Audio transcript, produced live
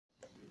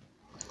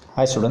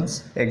Hi students,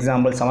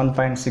 example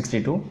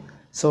 7.62.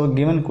 So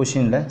given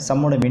question la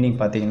sum oda meaning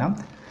pathina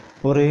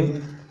ஒரு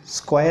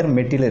square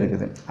material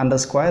இருக்குது. அந்த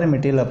square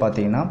material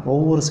பாத்தீங்கன்னா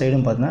ஒவ்வொரு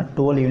சைடும் பாத்தீங்கன்னா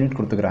 12 யூனிட்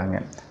கொடுத்துக்கறாங்க.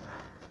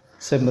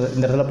 சோ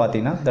இந்த இடத்துல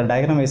பாத்தீங்கன்னா the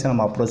diagram wise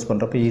நம்ம அப்ரோச்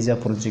பண்றப்ப ஈஸியா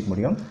புரிஞ்சிக்க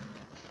முடியும்.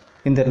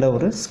 இந்த இடத்துல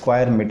ஒரு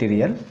square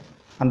material.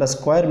 அந்த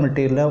square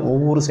material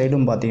ஒவ்வொரு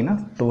சைடும் பாத்தீங்கன்னா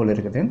 12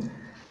 இருக்குது.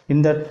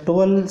 இந்த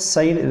 12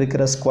 சைடு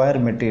இருக்கிற ஸ்கொயர்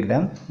மெட்டீரியலை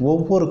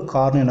ஒவ்வொரு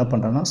கார்னர் என்ன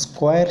பண்ணுறோன்னா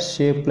ஸ்கொயர்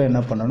ஷேப்பில் என்ன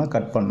பண்ணுறோன்னா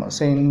கட் பண்ணணும்.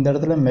 ஸோ இந்த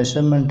இடத்துல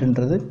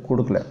மெஷர்மெண்ட்டுன்றது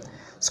கொடுக்கல,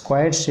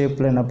 ஸ்கொயர்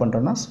ஷேப்பில் என்ன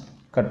பண்ணுறோன்னா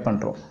கட்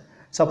பண்ணுறோம்.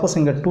 சப்போஸ்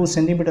இங்கே 2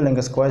 சென்டிமீட்டர்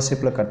இங்கே ஸ்கொயர்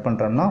ஷேப்பில் கட்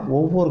பண்ணுறோன்னா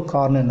ஒவ்வொரு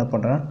கார்னர் என்ன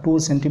பண்ணுறோன்னா 2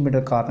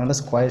 சென்டிமீட்டர் கார்னரில்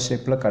ஸ்கொயர்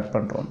ஷேப்பில் கட்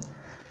பண்ணுறோம்.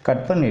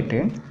 கட்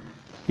பண்ணிவிட்டு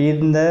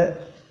இந்த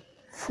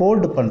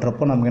ஃபோல்டு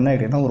பண்ணுறப்போ நமக்கு என்ன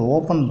கிடைக்குன்னா ஒரு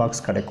ஓப்பன்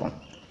பாக்ஸ் கிடைக்கும்.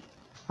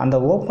 அந்த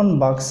ஓப்பன்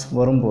பாக்ஸ்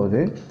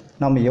வரும்போது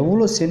நம்ம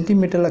எவ்வளோ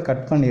சென்டிமீட்டரில்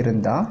கட்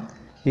பண்ணியிருந்தால்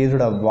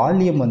இதோட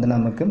வால்யூம் வந்து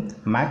நமக்கு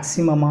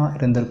மேக்ஸிமமாக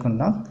இருந்திருக்குன்னு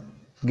தான்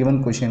கிவன்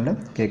கொஷினில்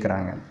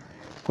கேட்குறாங்க.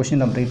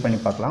 கொஷின் நம்ம ரீட் பண்ணி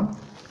பார்க்கலாம்.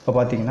 இப்போ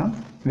பார்த்தீங்கன்னா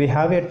we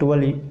have a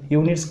 12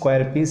 unit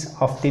square piece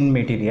of thin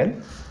material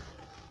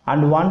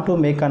and want to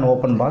make an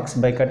open box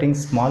by cutting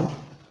small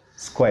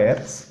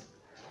squares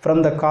from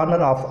the corner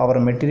of our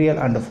material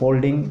and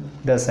folding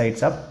the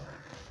sides up.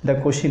 The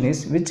question is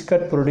which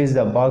cut produce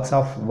the box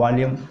of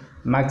volume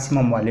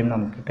maximum volume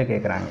நம்மக்கிட்ட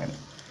கேட்குறாங்க.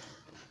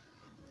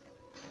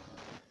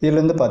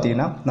 இதிலேருந்து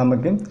பார்த்தீங்கன்னா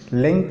நமக்கு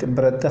length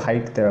breadth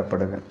height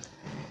தேவைப்படுது.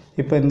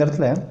 இப்போ இந்த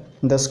இடத்துல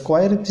இந்த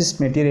ஸ்கொயர் பீஸ்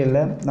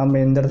மெட்டீரியலில் நம்ம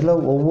இந்த இடத்துல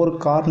ஒவ்வொரு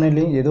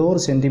கார்னர்லையும் ஏதோ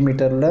ஒரு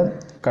சென்டிமீட்டரில்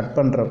கட்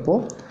பண்ணுறப்போ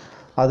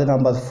அது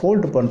நம்ம அதை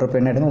ஃபோல்டு பண்ணுறப்போ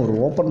என்ன ஆகிடும்னா ஒரு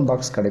ஓப்பன்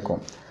பாக்ஸ்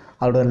கிடைக்கும்.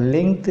 அதோட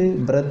லென்த்து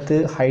பிரெத்து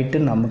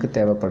ஹைட்டு நமக்கு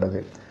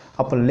தேவைப்படுது.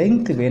 அப்போ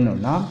லென்த்து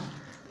வேணும்னா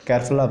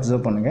கேர்ஃபுல்லாக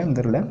அப்சர்வ் பண்ணுங்கள். இந்த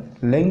இடத்துல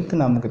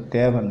லென்த்து நமக்கு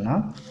தேவைன்னா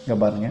இங்கே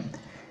பாருங்கள்,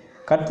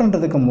 கட்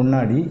பண்ணுறதுக்கு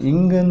முன்னாடி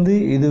இங்கேருந்து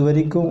இது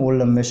வரைக்கும்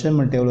உள்ள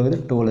மெஷர்மெண்ட் எவ்வளோ இருக்குது,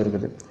 12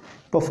 இருக்குது.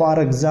 இப்போ ஃபார்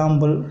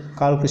எக்ஸாம்பிள்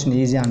கால்குலேஷன்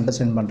ஈஸியாக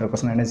அண்டர்ஸ்டாண்ட் பண்ணுற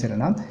கொஸ்டின் என்ன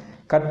செய்யணும்னா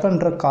கட்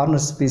பண்ணுற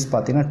கார்னர் பீஸ்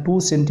பார்த்தீங்கன்னா 2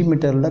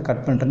 சென்டிமீட்டரில்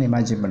கட் பண்ணுறேன்னு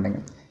இமேஜின்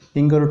பண்ணுங்கள்.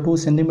 இங்கே ஒரு 2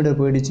 சென்டிமீட்டர்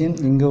போயிடுச்சு,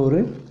 இங்கே ஒரு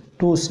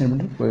 2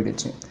 சென்டிமீட்டர்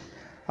போயிடுச்சு.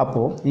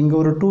 அப்போது இங்கே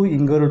ஒரு 2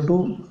 இங்கே ஒரு 2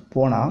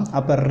 போனால்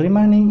அப்போ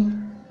ரிமைனிங்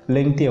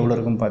லென்த் எவ்வளோ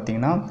இருக்குன்னு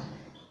பார்த்தீங்கன்னா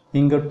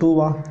இங்கே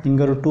 2வா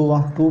இங்கே ஒரு 2வா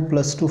 2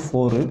 + 2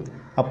 4.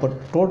 அப்போ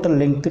டோட்டல்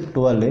லென்த்து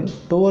 12.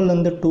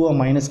 12லேருந்து 2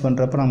 மைனஸ்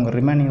பண்ணுறப்ப நமக்கு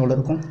ரிமைனிங் எவ்வளோ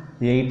இருக்கும்,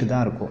 8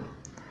 தான் இருக்கும்.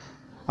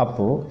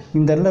 அப்போது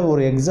இந்த இடத்துல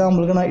ஒரு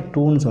எக்ஸாம்பிளுக்கு நான்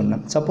 2ன்னு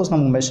சொன்னேன். சப்போஸ்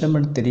நமக்கு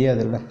மெஷர்மெண்ட்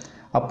தெரியாதுல்ல,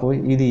 அப்போது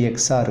இது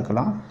எக்ஸாக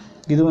இருக்கலாம்,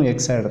 இதுவும்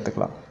எக்ஸாக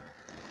எடுத்துக்கலாம்.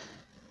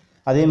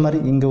 அதே மாதிரி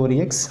இங்கே ஒரு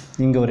எக்ஸ்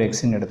இங்கே ஒரு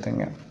எக்ஸ்ன்னு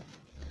எடுத்துங்க.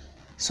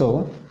 ஸோ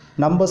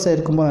நம்பர்ஸாக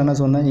இருக்கும்போது என்ன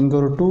சொன்னேன், இங்கே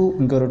ஒரு 2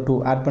 இங்கே ஒரு 2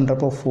 ஆட்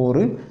பண்ணுறப்போ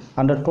 4.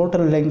 அந்த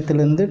டோட்டல்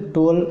லென்த்துலேருந்து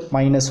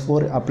 12 -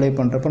 4 அப்ளை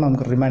பண்ணுறப்போ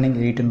நமக்கு ரிமைனிங்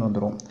 8ன்னு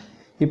வந்துடும்.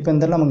 இப்போ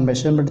இந்த நமக்கு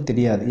மெஷர்மெண்ட்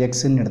தெரியாது,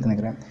 எக்ஸ்ன்னு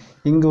எடுத்துக்கிறேன்.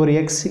 இங்கே ஒரு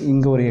எக்ஸ்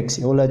இங்கே ஒரு எக்ஸ்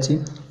எவ்வளோ ஆச்சு,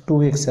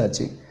 2x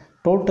ஆச்சு.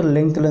 டோட்டல்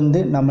லென்த்துலேருந்து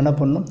நம்ம என்ன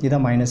பண்ணணும், இதை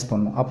மைனஸ்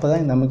பண்ணணும். அப்போ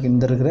தான் நமக்கு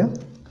இந்த இருக்கிற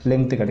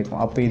லென்த்து கிடைக்கும்.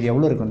 அப்போ இது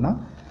எவ்வளோ இருக்குன்னா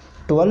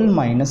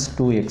 12 -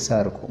 2x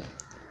இருக்கும்.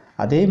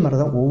 அதே மாதிரி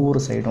தான்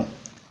ஒவ்வொரு சைடும்.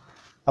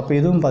 அப்போ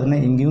இதுவும்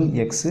பார்த்திங்கன்னா இங்கேயும்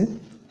எக்ஸு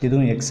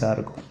இதுவும் எக்ஸாக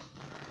இருக்கும்.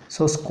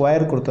 ஸோ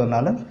ஸ்கொயர்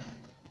கொடுத்ததுனால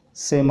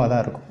சேமாக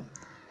தான் இருக்கும்.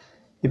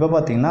 இப்போ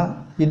பார்த்தீங்கன்னா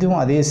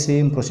இதுவும் அதே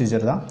சேம்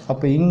ப்ரொசீஜர் தான்.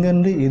 அப்போ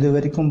இங்கேருந்து இது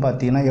வரைக்கும்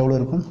பார்த்தீங்கன்னா எவ்வளோ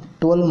இருக்கும்,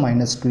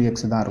 12 -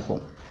 2x தான்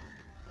இருக்கும்.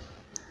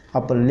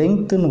 அப்போ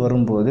லென்த்துன்னு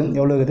வரும்போது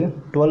எவ்வளோ இருக்குது,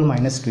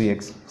 12 - 2x.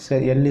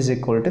 சரி, L =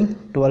 12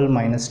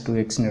 -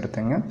 2xன்னு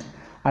எடுத்துங்க.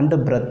 And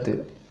breadth.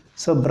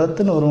 ஸோ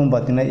பிரெத்துன்னு வரும்போது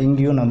பார்த்தீங்கன்னா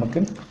இங்கேயும்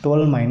நமக்கு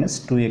 12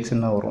 -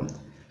 2xன்னு தான் வரும்,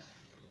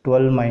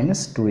 12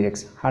 -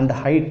 2x. And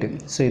height.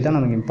 ஸோ இதுதான்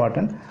நமக்கு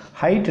இம்பார்ட்டன்ட்.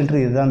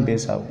 ஹைட்டுன்றது இதுதான்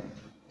பேஸ் ஆகும்.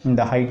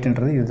 இந்த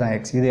ஹைட்டுன்றது இதுதான்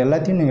எக்ஸ். இது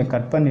எல்லாத்தையும் நீங்கள்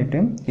கட் பண்ணிவிட்டு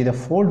இதை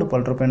ஃபோல்டு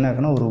பண்ணுறப்ப என்ன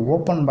இருக்குன்னா ஒரு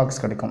ஓப்பன்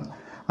பாக்ஸ் கிடைக்கும்.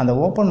 அந்த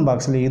ஓப்பன்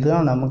பாக்ஸில்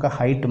இதுதான் நமக்கு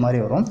ஹைட்டு மாதிரி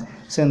வரும்.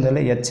 ஸோ இந்த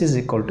H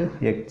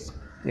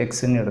 =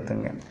 எக்ஸ்ன்னு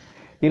எடுத்துங்க.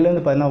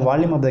 இதுலேருந்து பார்த்தீங்கன்னா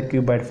வால்யூம் ஆஃப் த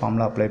கியூபாய்ட்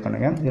ஃபார்மில் அப்ளை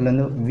பண்ணுங்கள்.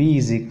 இதுலேருந்து V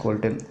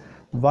 =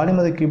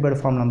 volume of the cuboid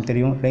form நமக்கு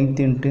தெரியும்,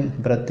 லென்த் இன்ட்டு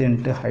பிரெத்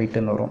இன்ட்டு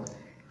ஹைட்டுன்னு வரும்.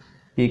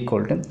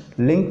 ஈக்குவல்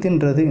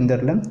லென்த்துன்றது இந்த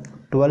இடத்துல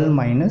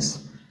 12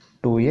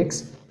 -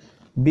 2x,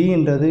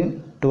 Bன்றது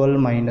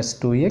 12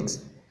 - 2x,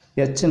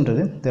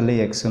 ஹன்றது இதில்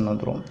எக்ஸ்ன்னு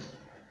வந்துடும்.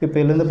 இப்போ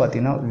இதுலேருந்து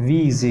பார்த்தீங்கன்னா V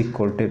 =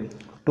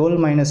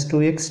 12 -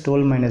 2x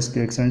 12 -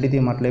 2x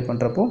ரெண்டுத்தையும் மல்டிப்ளை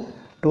பண்ணுறப்போ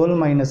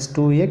 12 -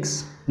 2x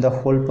the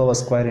whole power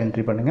square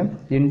entry பண்ணுங்கள்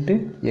இன்ட்டு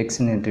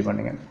எக்ஸ்ன்னு என்ட்ரி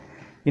பண்ணுங்கள்.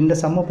 இந்த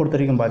சம்மை பொறுத்த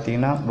வரைக்கும்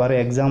பார்த்தீங்கன்னா வர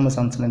எக்ஸாம்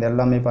சம்ஸில் இது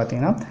எல்லாமே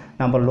பார்த்தீங்கன்னா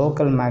நம்ம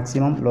local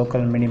maximum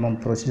local minimum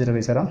procedure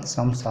வைஸாக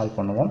சம் சால்வ்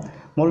பண்ணுவோம்.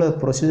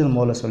 ப்ரொசீஜர்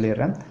முதல்ல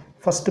சொல்லிடுறேன்.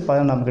 ஃபஸ்ட்டு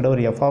பார்த்தீங்கன்னா நம்மக்கிட்ட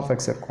ஒரு f(x)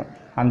 இருக்கும்.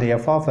 அந்த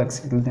f(x)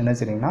 இது என்ன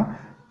செய்றீங்கன்னா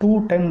 2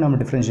 டைம் நம்ம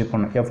டிஃப்ரென்ஷியேட்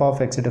பண்ணணும்.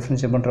 f(x)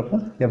 டிஃப்ரென்ஷியேட் பண்ணுறப்போ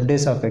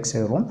f(x)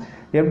 வரும்.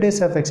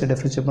 f(x)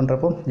 டிஃப்ரென்ஷியேட்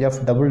பண்ணுறப்போ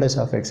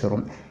f(x)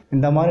 வரும்.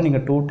 இந்த மாதிரி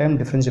நீங்கள் 2 டைம்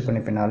டிஃப்ரென்ஷியேட்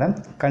பண்ணிப்பினால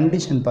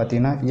கண்டிஷன்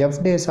பார்த்தீங்கன்னா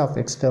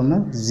f(x) டேர்மை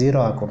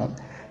 0 ஆக்கணும்.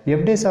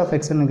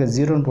 f(x) நீங்கள்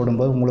 0ன்னு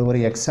போடும்போது உங்களுக்கு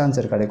ஒரு எக்ஸ்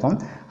ஆன்சர் கிடைக்கும்.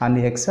 அந்த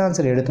எக்ஸ்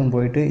ஆன்சர் எடுத்துன்னு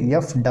போயிட்டு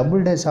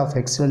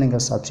f(x)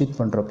 நீங்கள் சப்ஸ்டிட்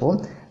பண்ணுறப்போ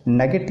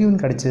நெகட்டிவ்னு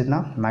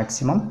கிடச்சதுன்னா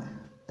மேக்ஸிமம்,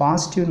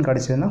 பாசிட்டிவ்னு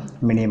கிடச்சதுன்னா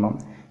மினிமம்.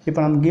 இப்போ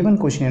நம்ம கிவன்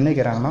கொஷின் என்ன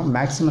கேட்குறாங்கன்னா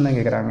மேக்ஸிமம் தான்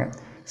கேட்குறாங்க.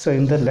 ஸோ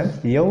இந்த இதில்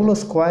எவ்வளோ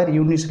ஸ்கொயர்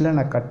யூனிட்ஸில்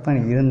நான் கட்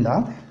பண்ணி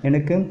இருந்தால்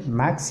எனக்கு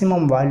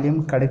மேக்ஸிமம் வால்யூம்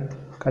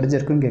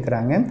கிடைச்சிருக்குன்னு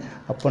கேட்குறாங்க.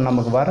 அப்போ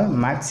நமக்கு வர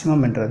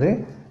மேக்ஸிமம்ன்றது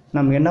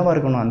நம்ம என்னவாக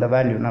இருக்கணும், அந்த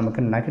வேல்யூ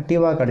நமக்கு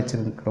நெகட்டிவாக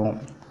கிடச்சிருக்கிறோம்.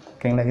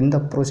 ஓகேங்களா? இந்த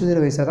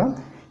ப்ரொசீஜர் வைஸாக தான்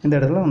இந்த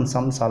இடத்துல நம்ம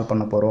சம் சால்வ்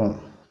பண்ண போகிறோம்.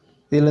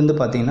 இதுலேருந்து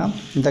பார்த்தீங்கன்னா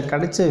இந்த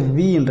கிடைச்ச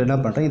v என்று என்ன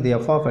பண்ணுறேன், இது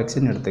f of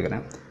xன்னு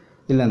எடுத்துக்கிறேன்.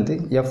 இதுலேருந்து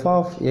f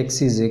of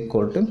x is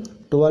equal to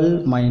 12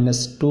 minus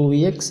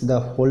 2x the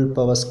whole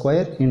power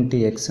square into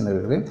xன்னு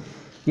இருக்குது.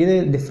 இது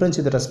டிஃப்ரென்ஸ்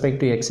வித் ரெஸ்பெக்ட்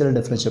டு எக்ஸில்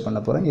டிஃப்ரென்ஷியேட் பண்ண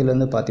போகிறேன்.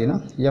 இதுலேருந்து பார்த்தீங்கன்னா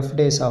f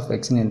days of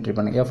xன்னு என்ட்ரி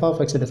பண்ணி f of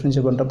x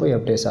டிஃப்ரென்ஷியேட் பண்ணுறப்போ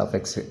f days of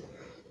x.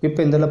 இப்போ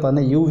இதில்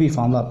பார்த்தீங்கன்னா uv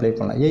ஃபார்மில் அப்ளை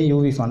பண்ணலாம். ஏன்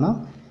uv ஃபார்ம்னா,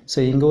 ஸோ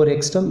இங்கே ஒரு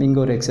எக்ஸ் டேர்ம் இங்கே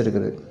ஒரு எக்ஸ்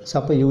இருக்குது. ஸோ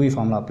அப்போ யூவி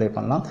ஃபார்மில் அப்ளை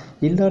பண்ணலாம்.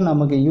 இல்லை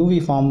நமக்கு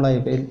யூவி ஃபார்மில்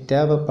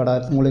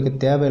உங்களுக்கு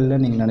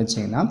தேவையில்லைன்னு நீங்கள்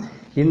நினச்சிங்கன்னா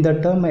இந்த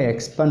டேர்மை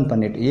எக்ஸ்பேண்ட்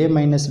பண்ணிவிட்டு a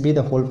minus b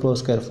the whole power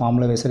square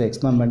ஃபார்மில் வைஸில்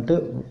எக்ஸ்பேண்ட் பண்ணிட்டு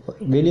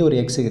வெளியே ஒரு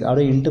எக்ஸ் இருக்குது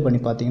அப்படியே இன்ட்டு பண்ணி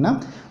பார்த்தீங்கன்னா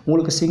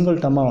உங்களுக்கு சிங்கிள்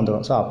டேர்மாக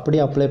வந்துடும். ஸோ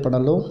அப்படியே அப்ளை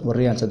பண்ணாலும்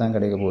ஒரே ஆன்சர் தான்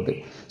கிடைக்க போகுது.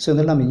 ஸோ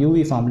இதில் நம்ம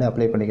யூவி ஃபார்மில்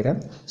அப்ளை பண்ணிக்கிறேன்.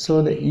 So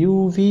the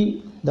uv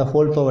the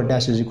whole power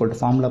dash is equal to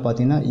formula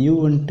பார்த்தீங்கன்னா u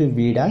into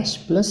v dash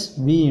plus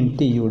v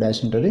into u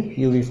dashன்றது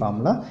uv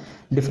formula.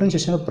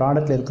 Differentiation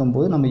ப்ராடக்ட்டில்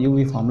இருக்கும்போது நம்ம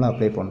யூவி ஃபார்மில்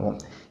அப்ளை பண்ணுவோம்.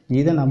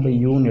 இதை நம்ம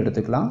யூன்னு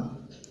எடுத்துக்கலாம்,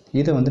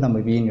 இதை வந்து நம்ம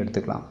வின்னு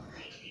எடுத்துக்கலாம்.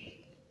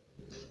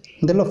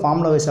 இதில்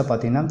ஃபார்முலா வைஸாக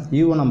பார்த்தீங்கன்னா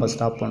யூவை நம்ம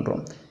ஸ்டாப்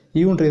பண்ணுறோம்.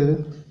 யூன்றது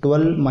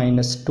 12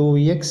 minus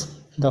 2x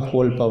the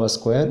whole power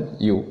square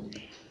u.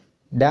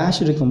 Dash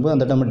இருக்கும்போது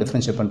அந்த டைம்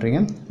டிஃப்ரென்ஷியேட் பண்ணுறீங்க.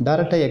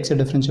 டேரெக்டாக எக்ஸை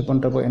டிஃப்ரென்ஷியேட்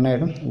பண்ணுறப்போ என்ன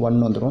ஆகிடும், 1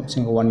 வந்துடும். ஸோ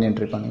இங்கே 1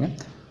 என்ட்ரி பண்ணுங்கள்.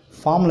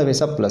 ஃபார்முலா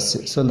வைஸாக ப்ளஸ்,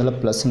 ஸோ இதில்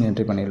ப்ளஸ்ன்னு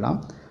என்ட்ரி பண்ணிடலாம்.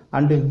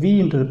 அண்டு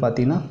வின்றது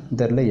பார்த்தீங்கன்னா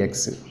இதில்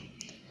எக்ஸு,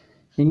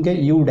 இங்கே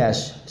u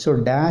டேஷ். ஸோ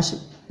டேஷ்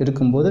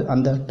இருக்கும்போது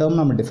அந்த டேர்ம்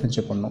நம்ம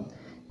டிஃப்ரென்ஷியேட் பண்ணணும்.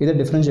 இதை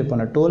டிஃப்ரென்ஷியேட்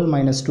பண்ண 12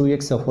 minus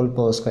 2x the whole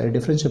power square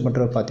differentiate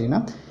பண்ணுறது பார்த்தீங்கன்னா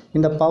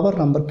இந்த பவர்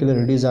நம்பர் கீழே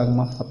ரெடியூஸ்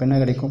ஆகுமா, அப்போ என்ன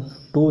கிடைக்கும்,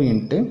 2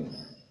 into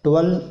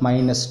 12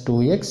 minus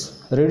 2x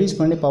ரெடியூஸ்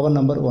பண்ணி பவர்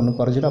நம்பர் 1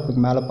 குறைஞ்சிடும்.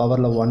 அப்போ மேலே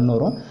பவரில் 1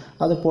 வரும்.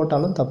 அது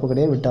போட்டாலும் தப்பு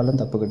கிடையாது, விட்டாலும்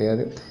தப்பு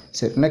கிடையாது.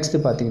 சரி,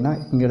 நெக்ஸ்ட்டு பார்த்தீங்கன்னா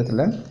இங்கே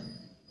இடத்துல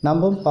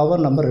நம்ம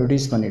பவர் நம்பர்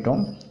ரெடியூஸ்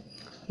பண்ணிட்டோம்.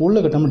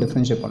 உள்ள நம்ம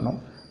டிஃப்ரென்ஷியேட் பண்ணோம்.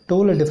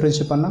 2ல்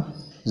டிஃப்ரென்ஷியேட் பண்ணால்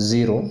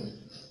 0.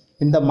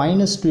 இந்த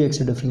மைனஸ் 2x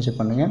டிஃப்ரென்ஷியேட்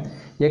பண்ணுங்கள்.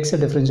 எக்ஸை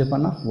டிஃப்ரென்ஷியேட்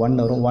பண்ணால் 1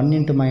 வரும். 1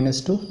 into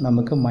 -2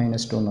 நமக்கு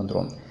 -2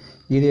 வந்துடும்.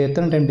 இது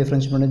எத்தனை டைம்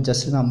டிஃப்ரென்ஷியேட் பண்ணது,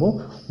 ஜஸ்ட் நம்ம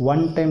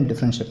 1 டைம்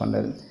டிஃப்ரென்ஷியேட்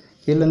பண்ணுறது.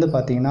 இதுலேருந்து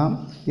பார்த்தீங்கன்னா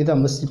இதை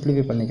நம்ம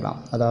சிம்பிளிஃபை பண்ணிக்கலாம்.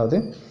 அதாவது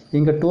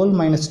இங்கே 12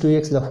 minus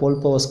 2x the whole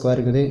power square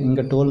இருக்குது,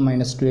 இங்கே 12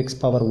 minus 2x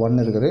power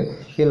 1 இருக்குது.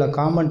 இதில்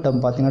காமன்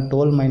டேர்ம் பார்த்தீங்கன்னா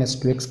 12 minus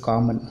 2x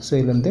காமன். ஸோ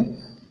இதுலேருந்து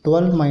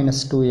 12 minus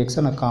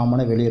 2xை நான்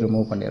காமனை வெளியே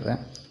ரிமூவ் பண்ணிடுறேன்.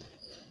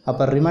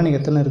 அப்போ ரிமைனிங்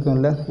எத்தனை இருக்கும்,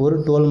 இல்லை ஒரு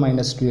 12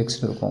 minus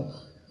 2x இருக்கும்.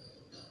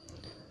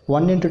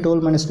 1 into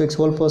 12 minus 2x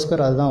whole power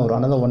square அதுதான் வரும்.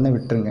 அதனால் 1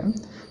 விட்டுருங்க.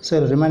 ஸோ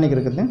இதில் ரிமைனிங்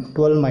இருக்குது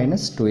 12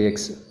 minus 2x.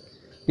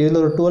 இதில்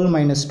ஒரு 12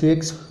 minus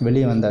 2x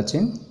வெளியே வந்தாச்சு.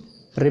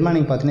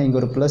 ரிமைனிங் பார்த்தீங்கன்னா இங்கே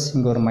ஒரு ப்ளஸ்,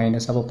 இங்கே ஒரு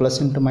மைனஸ். அப்போ plus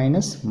into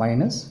minus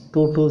minus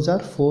 2 2s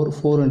are 4,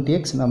 4 into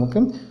x நமக்கு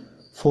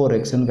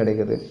 4xன்னு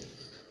கிடைக்குது.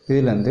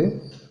 இதிலேருந்து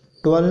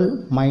 12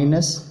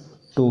 minus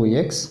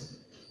 2x,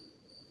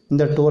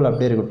 இந்த 12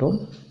 அப்படியே இருக்கட்டும்,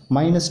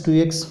 minus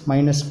 2x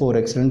minus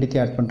 4x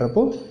ரெண்டுத்தையும் ஆட்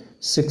பண்ணுறப்போ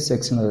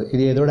 6xன்னு.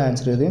 இது எதோட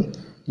ஆன்சர், இது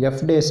f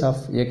days of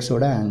x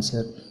ஓட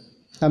ஆன்சர்.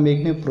 நம்ம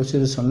ஏற்கனவே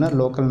ப்ரொசீஜர் சொன்ன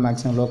local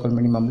maximum local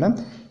மினிமமில்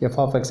f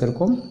of x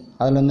இருக்கும்.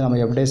 அதுலேருந்து நம்ம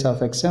f days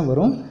of x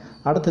வரும்.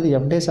 அடுத்தது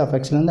f days of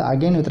xலேருந்து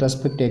again with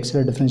respect to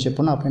எக்ஸில் டிஃப்ரென்ஷியேட்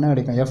பண்ணோம். அப்போ என்ன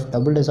கிடைக்கும், f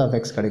double days of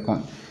x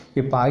கிடைக்கும்.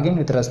 இப்போ அகைன்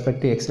வித்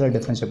ரெஸ்பெக்ட் டு எக்ஸில்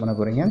டிஃப்ரென்ஷியேட் பண்ண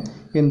போகிறீங்க.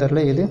 இந்த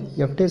இடத்துல இது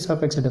f days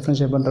of x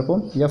differentiate பண்ணுறப்போ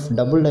f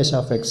double days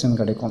of xன்னு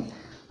கிடைக்கும்.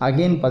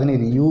 அகைன் பார்த்தீங்கன்னா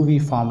இது யூவி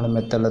ஃபார்மில்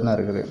மெத்தடில் தான்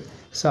இருக்குது.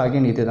 ஸோ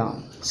அகைன் இது தான்.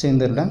 ஸோ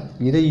இந்த இடத்துல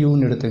இதை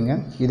யூன்னு எடுத்துங்க,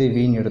 இதை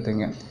வின்னு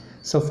எடுத்துங்க.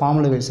 ஸோ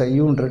ஃபார்முலா வைஸாக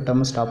யூன்ற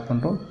டேர்ம் ஸ்டாப்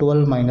பண்ணுறோம்.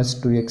 12 minus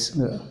 2x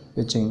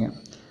வச்சுங்க.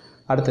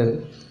 அடுத்தது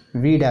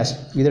v டேஷ்,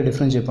 இதை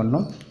டிஃப்ரென்ஷியேட்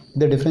பண்ணணும்.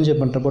 இதை டிஃப்ரென்ஷியேட்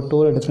பண்ணுறப்போ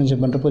 12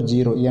 டிஃப்ரென்ஷியேட் பண்ணுறப்போ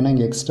 0, ஏன்னா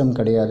இங்கே எக்ஸ் டேர்ம்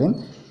கிடையாது,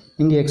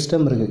 இங்கே எக்ஸ்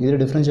டேர்ம் இருக்குது. இதை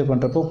டிஃப்ரென்ஷியேட்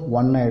பண்ணுறப்போ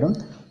 1 ஆகிடும்.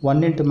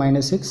 1 into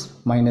 -6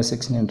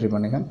 -6ன்னு என்ட்ரி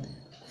பண்ணுங்கள்.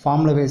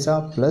 ஃபார்முலா வைஸாக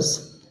ப்ளஸ்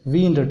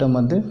vன்ற டேர்ம்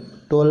வந்து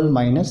 12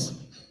 minus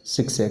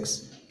 6x.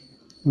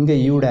 இங்கே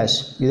u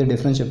டேஷ், இதை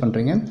டிஃப்ரென்ஷியேட்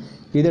பண்ணுறீங்க.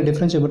 இதை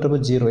டிஃப்ரென்ஷியேட்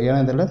பண்ணுறப்போ 0, ஏன்னா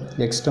இதில்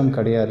எக்ஸ் டேர்ம்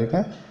கிடையாதுங்க.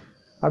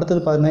 அடுத்தது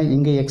பார்த்தீங்கன்னா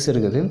இங்கே எக்ஸ்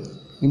இருக்குது,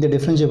 இந்த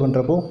டிஃப்ரென்ஷியேட்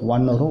பண்ணுறப்போ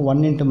 1 வரும்.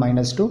 1 into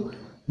 -2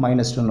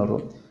 -2ன்னு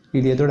வரும்.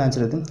 இது எதோட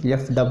ஆன்சர், இது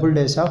f double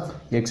days of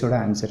xோட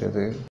answer.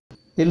 இது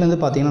இதுலேருந்து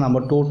பார்த்தீங்கன்னா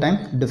நம்ம 2 டைம்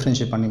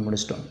டிஃப்ரென்ஷியேட் பண்ணி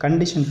முடிச்சிட்டோம்.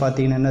 கண்டிஷன்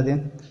பார்த்தீங்கன்னா என்னது,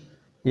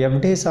 f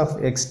days of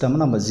x term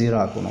நம்ம 0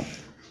 ஆக்கணும்.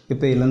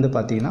 இப்போ இதுலேருந்து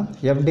பார்த்தீங்கன்னா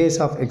f days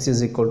of x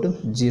is equal to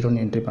 0ன்னு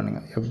entry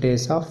பண்ணுங்கள். f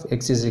days of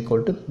x is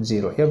equal to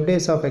 0. f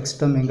days of x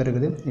term எங்கே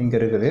இருக்குது, இங்கே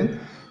இருக்குது.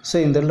 ஸோ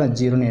இந்த இடத்துல நான்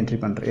 0ன்னு என்ட்ரி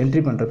பண்ணுறேன்.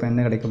 என்ட்ரி பண்ணுறப்ப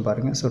என்ன கிடைக்கும்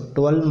பாருங்கள். So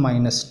 12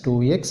 minus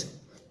 2x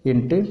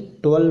into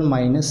 12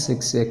 minus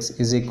 6x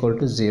is equal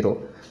to 0.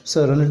 So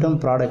ரெண்டு டேர்ம்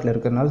ப்ராடக்ட்டில்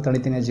இருக்கிறதுனால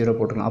தனித்தனியாக 0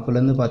 போட்டுக்கலாம்.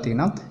 அப்போலேருந்து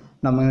பார்த்தீங்கன்னா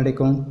நம்ம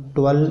கிடைக்கும்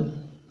 12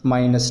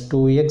 minus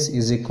 2x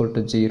is equal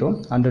to 0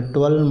 and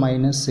 12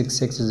 minus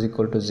 6x is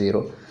equal to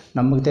 0.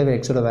 நமக்கு தேவை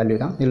எக்ஸோட வேல்யூ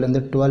தான்.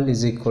 இதுலேருந்து 12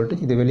 is equal to,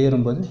 இது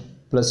வெளியேறும்போது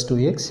ப்ளஸ்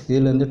 2x,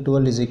 இதுலேருந்து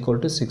 12 is equal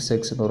to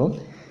 6x வரும்.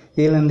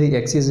 இதிலேருந்து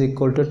x is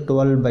equal to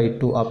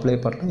 12/2 apply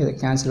பண்ணுறோம். இதை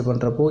கேன்சல்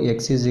பண்ணுறப்போ x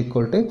is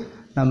equal to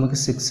நமக்கு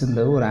 6ன்ற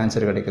ஒரு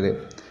ஆன்சர் கிடைக்குது.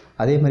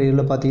 அதே மாதிரி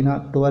இதில் பார்த்தீங்கன்னா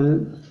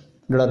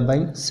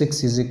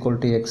 12/6 is equal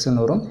to xன்னு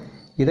வரும்.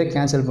 இதை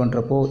கேன்சல்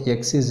பண்ணுறப்போ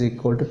x is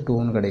equal to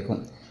 2ன்னு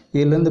கிடைக்கும்.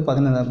 இதிலேருந்து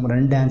பார்த்தீங்கன்னா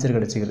ரெண்டு ஆன்சர்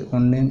கிடைச்சிக்குது.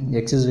 ஒன்று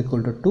x is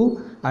equal to 2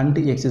 and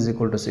x is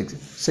equal to 6.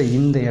 So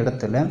இந்த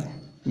இடத்துல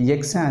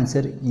எக்ஸ்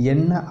ஆன்சர்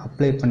என்ன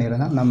அப்ளை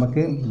பண்ணிடுறதா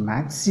நமக்கு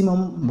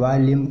மேக்ஸிமம்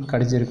வால்யூம்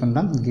கிடைச்சிருக்குன்னு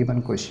தான்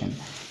கிவன் கொஷின்.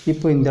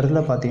 இப்போ இந்த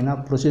இடத்துல பார்த்தீங்கன்னா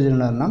ப்ரொசீஜர்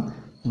என்னன்னா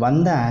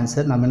வந்த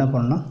ஆன்சர் நம்ம என்ன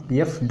பண்ணணும்,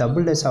 எஃப்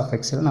டபுள் டேஸ் ஆஃப்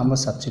எக்ஸில் நம்ம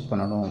சப்ஸ்டிட்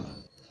பண்ணணும்.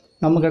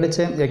 நம்ம கிடைச்ச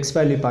எக்ஸ்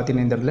வேல்யூ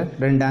பார்த்தீங்கன்னா இந்த இடத்துல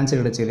ரெண்டு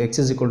ஆன்சர் கிடைச்சிது, x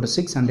is equal to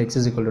 6 and x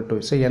is equal to 2.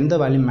 So எந்த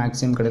வேல்யூ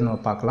மேக்ஸிமம் கிடையாது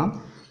நம்ம பார்க்கலாம்.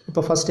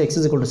 இப்போ first x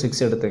is equal to 6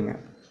 எடுத்துங்க.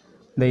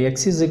 இந்த x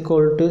is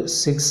equal to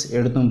 6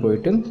 எடுத்தும்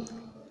போயிட்டு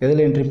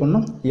எதில் என்ட்ரி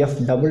பண்ணணும், எஃப்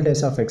டபுள்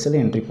டேஸ் ஆஃப் எக்ஸில்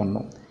என்ட்ரி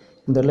பண்ணணும்.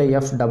 இந்த இடத்துல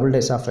எஃப் டபுள்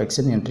டேஸ் ஆஃப்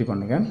எக்ஸ்ன்னு என்ட்ரி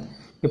பண்ணுங்கள்.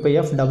 இப்போ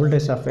F double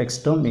days of X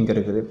term இங்கே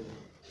இருக்குது.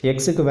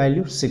 எக்ஸுக்கு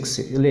வேல்யூ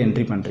 6 இதில்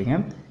என்ட்ரி பண்ணுறீங்க.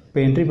 இப்போ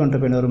என்ட்ரி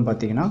பண்ணுறப்ப என்ன வரும்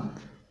பார்த்தீங்கன்னா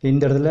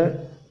இந்த இடத்துல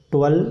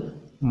 12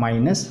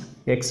 மைனஸ்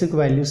எக்ஸுக்கு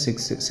வேல்யூ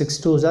 6, 6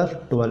 2s are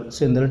 12.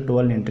 ஸோ இந்த இடத்துல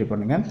 12 என்ட்ரி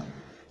பண்ணுங்கள்.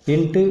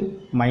 இன்ட்டு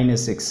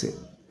 -6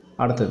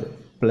 அடுத்தது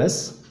ப்ளஸ்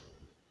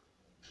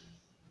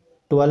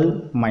 12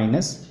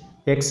 மைனஸ்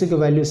எக்ஸுக்கு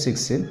வேல்யூ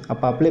 6.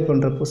 அப்போ அப்ளை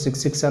பண்ணுறப்போ 6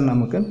 6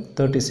 நமக்கு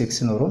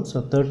 36ன்னு வரும். ஸோ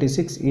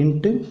 36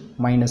 இன்ட்டு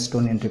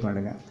 -2 என்ட்ரி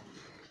பண்ணுங்கள்.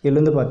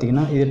 இதுலேருந்து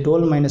பார்த்தீங்கன்னா இது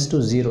 12 - 2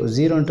 0,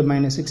 0 இன்ட்டு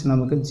 -6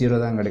 நமக்கு 0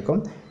 தான்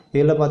கிடைக்கும்.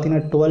 இதில்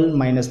பார்த்தீங்கன்னா 12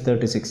 -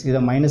 36 இதை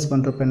மைனஸ்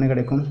பண்ணுறப்போ என்ன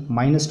கிடைக்கும்,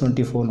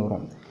 -24ன்னு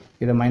வரும்.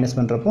 இதை மைனஸ்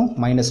பண்ணுறப்போ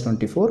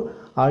 -24.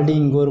 ஆல்ரெடி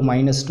இங்கே ஒரு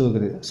 -2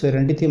 இருக்குது. ஸோ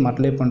ரெண்டுத்தையும்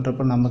அப்ளை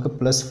பண்ணுறப்போ நமக்கு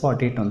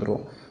 +48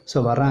 வந்துடும். ஸோ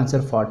வர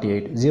ஆன்சர்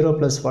 48. 0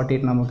 +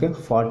 48 நமக்கு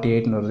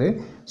 48ன்னு வருது.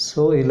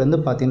 ஸோ இதுலேருந்து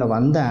பார்த்தீங்கன்னா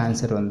வந்த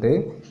ஆன்சர் வந்து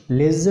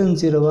லெஸ் தென்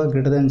 0வா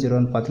கிரேட்டர் தென்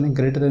 0ன்னு பார்த்தீங்கன்னா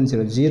கிரேட்டர் தென்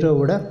 0,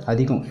 0விட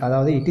அதிகம்,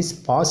 அதாவது இட் இஸ்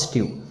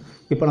பாசிட்டிவ்.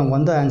 இப்போ நம்ம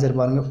வந்த ஆன்சர்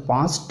பாருங்கள்,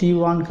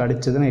 பாசிட்டிவான்னு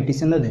கிடச்சதுன்னா இட்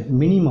இஸ் என்னது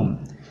மினிமம்.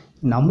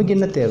 நமக்கு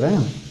என்ன தேவை,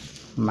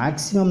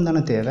 மேக்ஸிமம்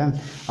தானே தேவை.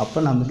 அப்போ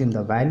நமக்கு இந்த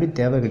வேல்யூ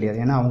தேவை கிடையாது.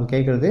 ஏன்னா அவங்க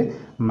கேட்குறது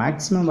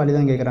மேக்ஸிமம் வேல்யூ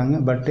தான் கேட்குறாங்க.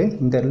 பட்டு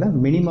இந்த இடத்துல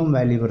மினிமம்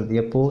வேல்யூ வருது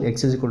எப்போது x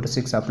is equal to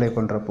 6 apply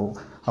பண்ணுறப்போ.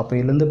 அப்போ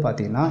இதுலேருந்து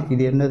பார்த்தீங்கன்னா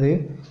இது என்னது,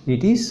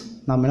 இட் இஸ்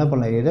நம்ம என்ன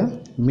பண்ணலாம், இதை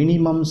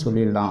மினிமம்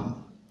சொல்லிடலாம்.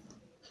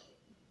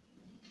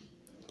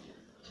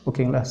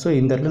 ஓகேங்களா. ஸோ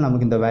இந்த இடத்துல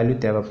நமக்கு இந்த வேல்யூ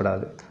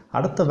தேவைப்படாது.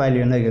 அடுத்த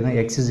வேல்யூ என்ன இருக்குதுன்னா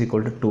x is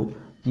equal to 2.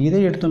 இதை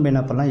எடுத்து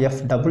என்ன பண்ணலாம்,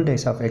 எஃப் டபுள்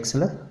டேஸ் ஆஃப்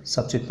எக்ஸில்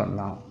சப்ஸ்டிட்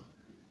பண்ணலாம்.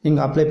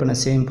 இங்கே அப்ளை பண்ண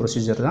சேம்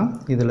ப்ரொசீஜர் தான்.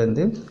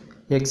 இதுலேருந்து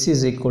x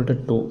is equal to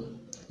 2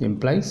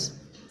 implies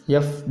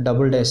f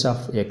double dash of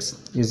x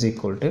is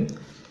equal to,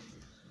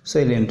 so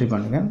இதில் என்ட்ரி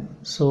பண்ணுங்கள்.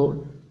 ஸோ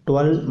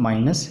 12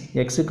 மைனஸ்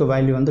எக்ஸுக்கு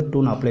வேல்யூ வந்து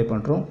 2ன்னு அப்ளை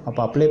பண்ணுறோம்.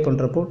 அப்போ அப்ளை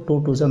பண்ணுறப்போ 2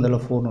 2s அதில்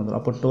 4 வந்துடும்.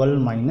 அப்போ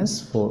 12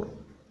 - 4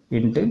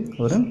 இன்ட்டு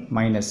ஒரு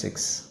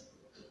 -6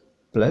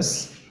 ப்ளஸ்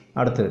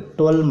அடுத்தது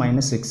 12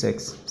 - 6x.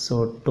 ஸோ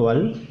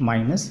 12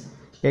 மைனஸ்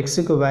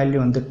எக்ஸுக்கு வேல்யூ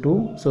வந்து 2,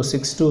 ஸோ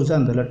 6 2s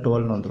அதில்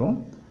 12 வந்துடும்.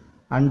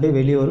 அண்டு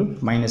வெளியே ஒரு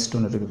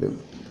 -2ன்னு இருக்குது.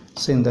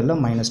 ஸோ இந்த இடத்துல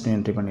 -2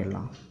 என்ட்ரி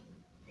பண்ணிடலாம்.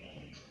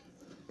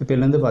 இப்போ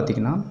இதுலேருந்து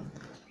பார்த்தீங்கன்னா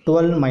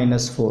 12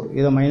 - 4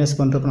 இதை மைனஸ்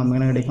பண்ணுறப்போ நமக்கு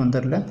என்ன கிடைக்கும், அந்த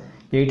இடத்துல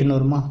 8ன்னு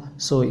வருமா.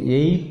 ஸோ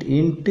 8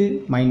 இன்ட்டு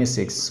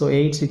 -6, ஸோ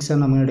 8 6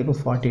 நமக்கு கிடைக்கும்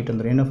 48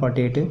 வந்துடும். என்ன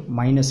 48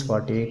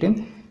 -48,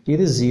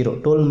 இது 0.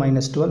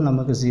 12 - 12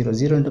 நமக்கு 0,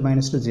 0 இன்ட்டு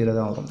 -2 0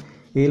 தான் வரும்.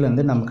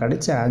 இதுலேருந்து நமக்கு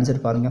கிடைச்ச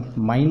ஆன்சர் பாருங்கள்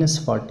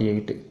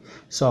 -48.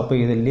 ஸோ அப்போ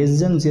இது லெஸ்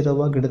தென்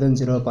 0வா கிரேட்டர்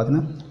தென் 0வா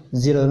பார்த்தீங்கன்னா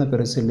 0 தான்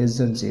பெருசு,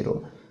 லெஸ் தென் 0.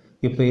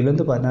 இப்போ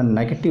இதுலேருந்து பார்த்தீங்கன்னா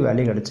நெகட்டிவ்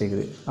வேல்யூ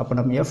கிடச்சிக்குது. அப்போ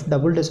நம்ம எஃப்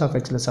டபுள் டேஸ் ஆஃப்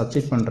எக்ஸில்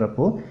சப்ஸ்டிட்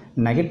பண்ணுறப்போ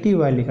நெகட்டிவ்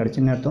வேல்யூ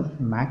கிடச்சின்னு அர்த்தம்,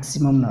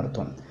 மேக்ஸிமம்னு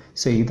அர்த்தம்.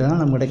 ஸோ இதை தான்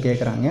நம்மகிட்ட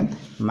கேட்குறாங்க.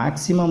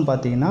 மேக்ஸிமம்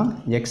பார்த்தீங்கன்னா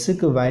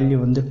எக்ஸுக்கு வேல்யூ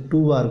வந்து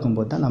 2வாக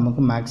இருக்கும்போது தான்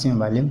நமக்கு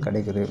மேக்ஸிமம் வேல்யூ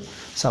கிடைக்குது.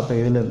 ஸோ அப்போ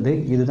இதிலேருந்து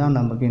இதுதான்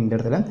நமக்கு இந்த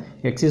இடத்துல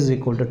x is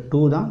equal to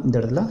 2 தான் இந்த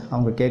இடத்துல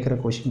அவங்க கேட்குற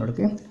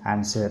கொஷினோடக்கு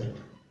ஆன்சர்.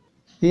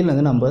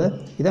 இதுலேருந்து நம்ம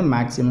இதை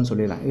மேக்ஸிமம்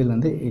சொல்லிடலாம்.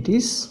 இதுலேருந்து இட்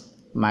இஸ்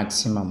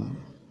மேக்ஸிமம்.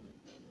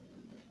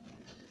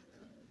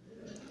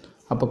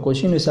 அப்போ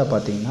கொஷின் வைஸாக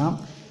பார்த்தீங்கன்னா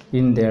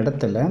இந்த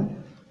இடத்துல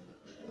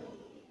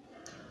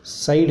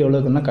சைடு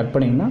எவ்வளோக்குன்னா கட்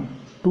பண்ணிங்கன்னா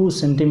 2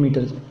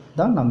 சென்டிமீட்டர்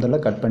தான் நம்மள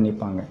கட்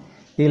பண்ணிப்பாங்க.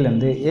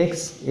 இதுலேருந்து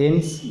X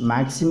ends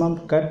maximum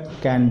cut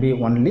can be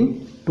only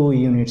 2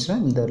 units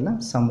இந்த இதில்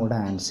சம்மோட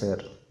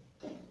ஆன்சர்.